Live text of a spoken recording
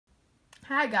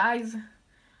Hi guys,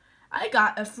 I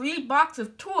got a free box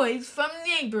of toys from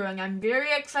Neighbor and I'm very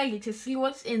excited to see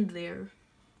what's in there.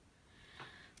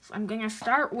 So I'm gonna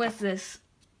start with this.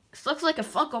 This looks like a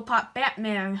Funko Pop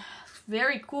Batman. It's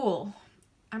very cool.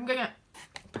 I'm gonna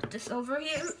put this over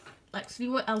here. Let's see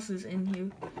what else is in here.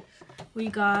 We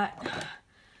got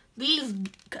these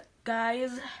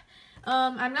guys.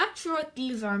 I'm not sure what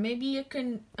these are. Maybe you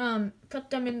can put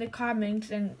them in the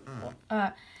comments and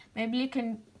maybe you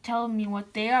can tell me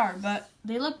what they are, but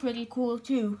they look pretty cool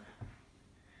too.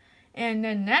 And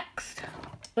then next,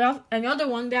 well, another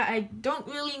one that I don't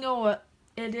really know what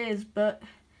it is, but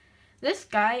this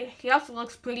guy, he also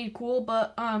looks pretty cool,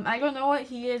 but I don't know what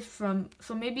he is from,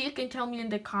 so maybe you can tell me in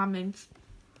the comments.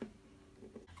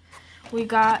 We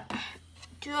got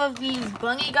two of these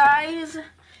bunny guys.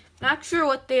 Not sure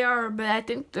what they are, but I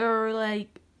think they're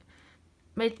like,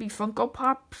 might be Funko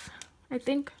Pops, I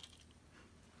think.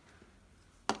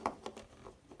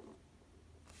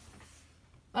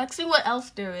 Let's see what else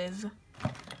there is.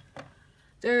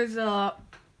 There's a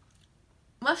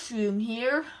mushroom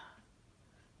here.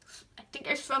 I think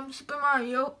it's from Super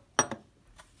Mario.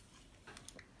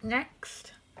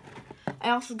 Next, I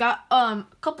also got a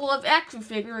couple of action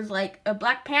figures like a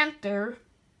Black Panther.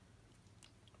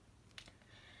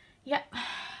 Yep,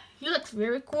 he looks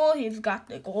very cool. He's got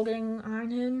the golding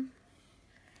on him.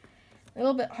 A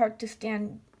little bit hard to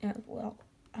stand as well.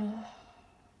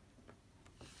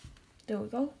 There we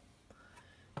go.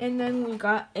 And then we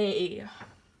got I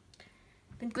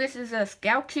think this is a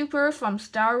Scout Trooper from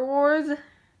Star Wars.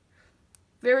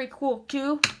 Very cool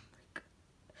too.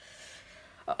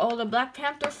 Oh, the Black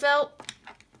Panther felt.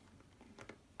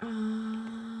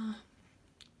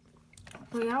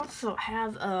 We also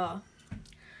have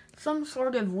some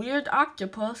sort of weird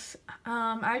octopus.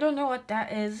 I don't know what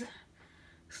that is.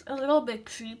 It's a little bit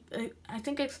cheap. I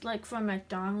think it's like from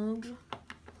McDonald's.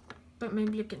 But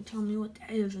maybe you can tell me what that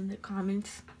is in the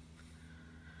comments.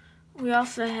 We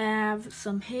also have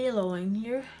some Halo in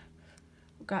here.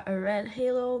 We got a red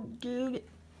Halo dude.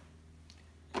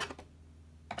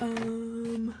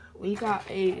 We got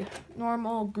a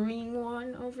normal green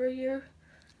one over here.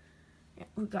 Yeah,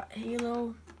 we got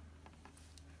Halo.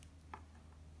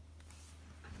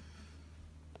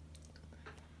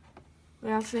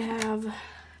 We also have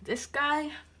this guy.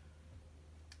 I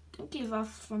think he's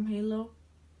also from Halo.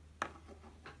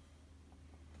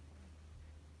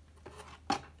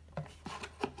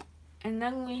 And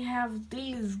then we have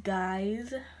these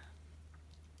guys,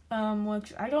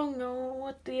 which I don't know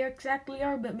what they exactly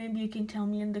are, but maybe you can tell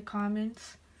me in the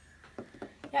comments.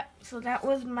 Yep, so that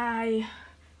was my, is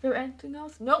there anything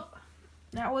else? Nope,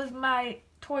 that was my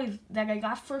toys that I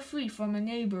got for free from a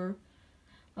neighbor.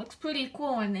 Looks pretty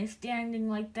cool when they're standing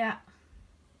like that.